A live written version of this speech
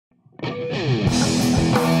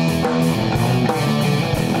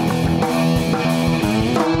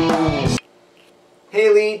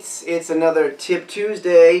It's another Tip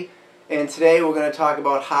Tuesday, and today we're going to talk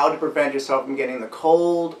about how to prevent yourself from getting the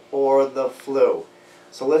cold or the flu.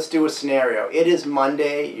 So let's do a scenario. It is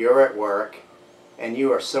Monday, you're at work, and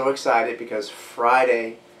you are so excited because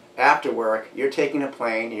Friday after work you're taking a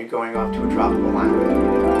plane and you're going off to a tropical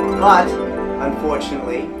island. But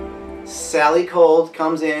unfortunately, Sally Cold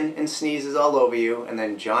comes in and sneezes all over you, and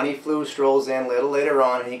then Johnny Flu strolls in a little later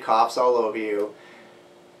on and he coughs all over you.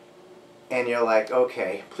 And you're like,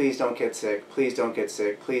 okay, please don't get sick, please don't get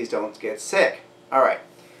sick, please don't get sick. Alright,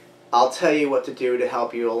 I'll tell you what to do to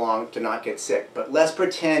help you along to not get sick. But let's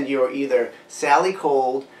pretend you're either Sally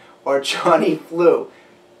Cold or Johnny Flu.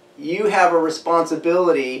 You have a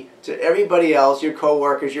responsibility to everybody else, your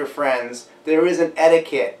coworkers, your friends. There is an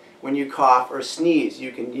etiquette when you cough or sneeze.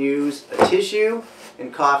 You can use a tissue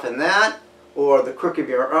and cough in that, or the crook of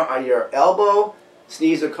your elbow,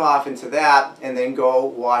 sneeze or cough into that, and then go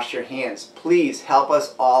wash your hands. Please help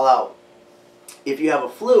us all out. If you have a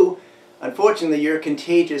flu, unfortunately you're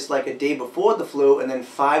contagious like a day before the flu and then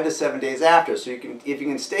 5 to 7 days after. So if you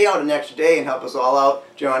can stay out an extra day and help us all out,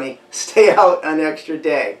 Johnny, stay out an extra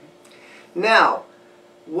day. Now,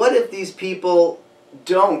 what if these people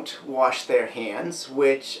don't wash their hands?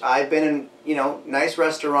 Which I've been in, nice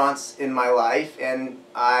restaurants in my life, and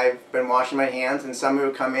I've been washing my hands, and somebody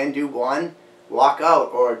would come in, do one, walk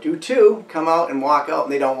out, or do two, come out and walk out,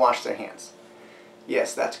 and they don't wash their hands.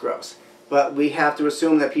 Yes, that's gross. But we have to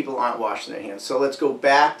assume that people aren't washing their hands. So let's go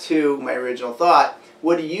back to my original thought.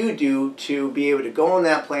 What do you do to be able to go on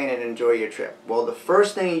that plane and enjoy your trip? Well, the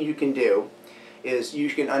first thing you can do is you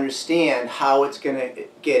can understand how it's going to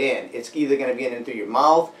get in. It's either going to get in through your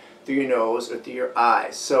mouth, through your nose, or through your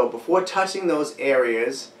eyes. So before touching those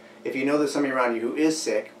areas, if you know there's somebody around you who is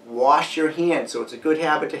sick, wash your hands. So it's a good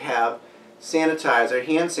habit to have sanitizer,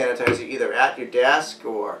 hand sanitizer, either at your desk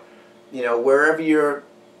or wherever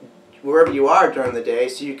you are during the day,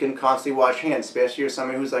 so you can constantly wash your hands, especially if you're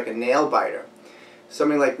somebody who's like a nail biter.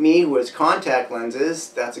 Somebody like me who has contact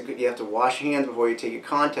lenses, you have to wash your hands before you take your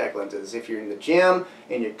contact lenses. If you're in the gym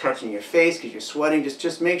and you're touching your face because you're sweating,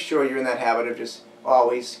 just make sure you're in that habit of just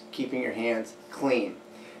always keeping your hands clean.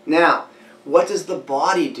 Now, what does the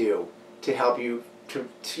body do to help you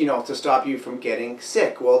to stop you from getting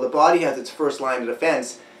sick? Well, the body has its first line of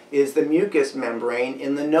defense is the mucous membrane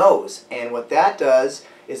in the nose, and what that does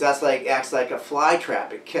is acts like a fly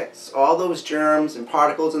trap. It kicks all those germs and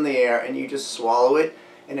particles in the air, and you just swallow it,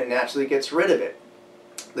 and it naturally gets rid of it.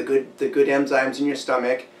 The good enzymes in your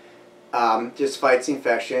stomach just fights the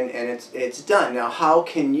infection, and it's done. Now, how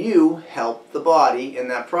can you help the body in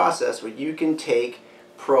that process? Well, you can take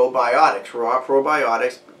probiotics, raw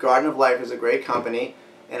probiotics. Garden of Life is a great company,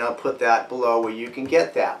 and I'll put that below where you can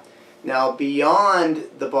get that. Now, beyond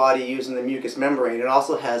the body using the mucous membrane, it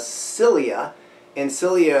also has cilia, and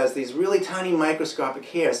cilia is these really tiny microscopic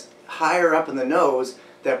hairs higher up in the nose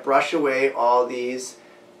that brush away all these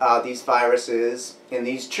viruses and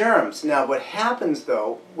these germs. Now, what happens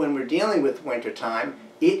though when we're dealing with wintertime,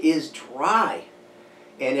 it is dry.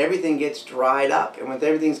 And everything gets dried up. And when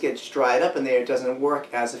everything gets dried up in there, it doesn't work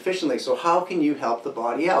as efficiently. So how can you help the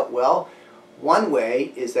body out? Well, one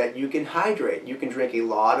way is that you can hydrate. You can drink a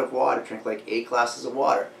lot of water. Drink like 8 glasses of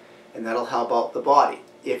water. And that'll help out the body.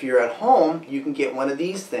 If you're at home, you can get one of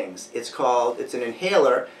these things. It's an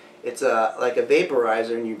inhaler. It's like a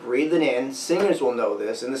vaporizer, and you breathe it in. Singers will know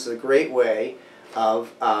this, and this is a great way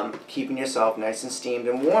of keeping yourself nice and steamed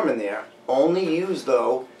and warm in there. Only use,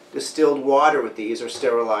 though, distilled water with these, or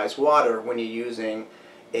sterilized water, when you're using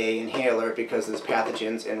an inhaler, because there's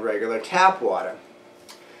pathogens in regular tap water.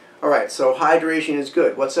 Alright, so hydration is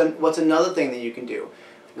good. What's another thing that you can do?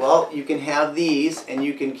 Well, you can have these, and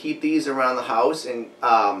you can keep these around the house, and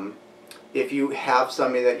if you have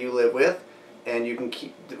somebody that you live with, and you can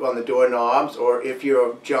keep on the doorknobs, or if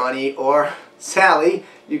you're Johnny or Sally,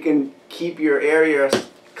 you can keep your area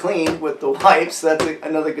clean with the wipes. That's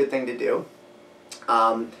another good thing to do.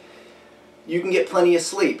 You can get plenty of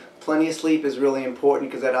sleep. Plenty of sleep is really important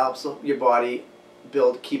because that helps your body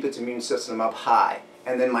keep its immune system up high.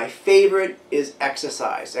 And then my favorite is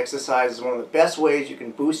exercise. Exercise is one of the best ways you can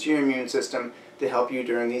boost your immune system to help you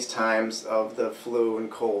during these times of the flu and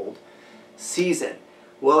cold season.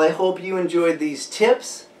 Well, I hope you enjoyed these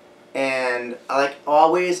tips, and like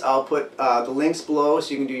always, I'll put the links below so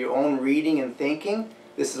you can do your own reading and thinking.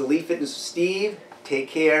 This is Elite Fitness with Steve. Take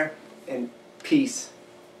care and peace.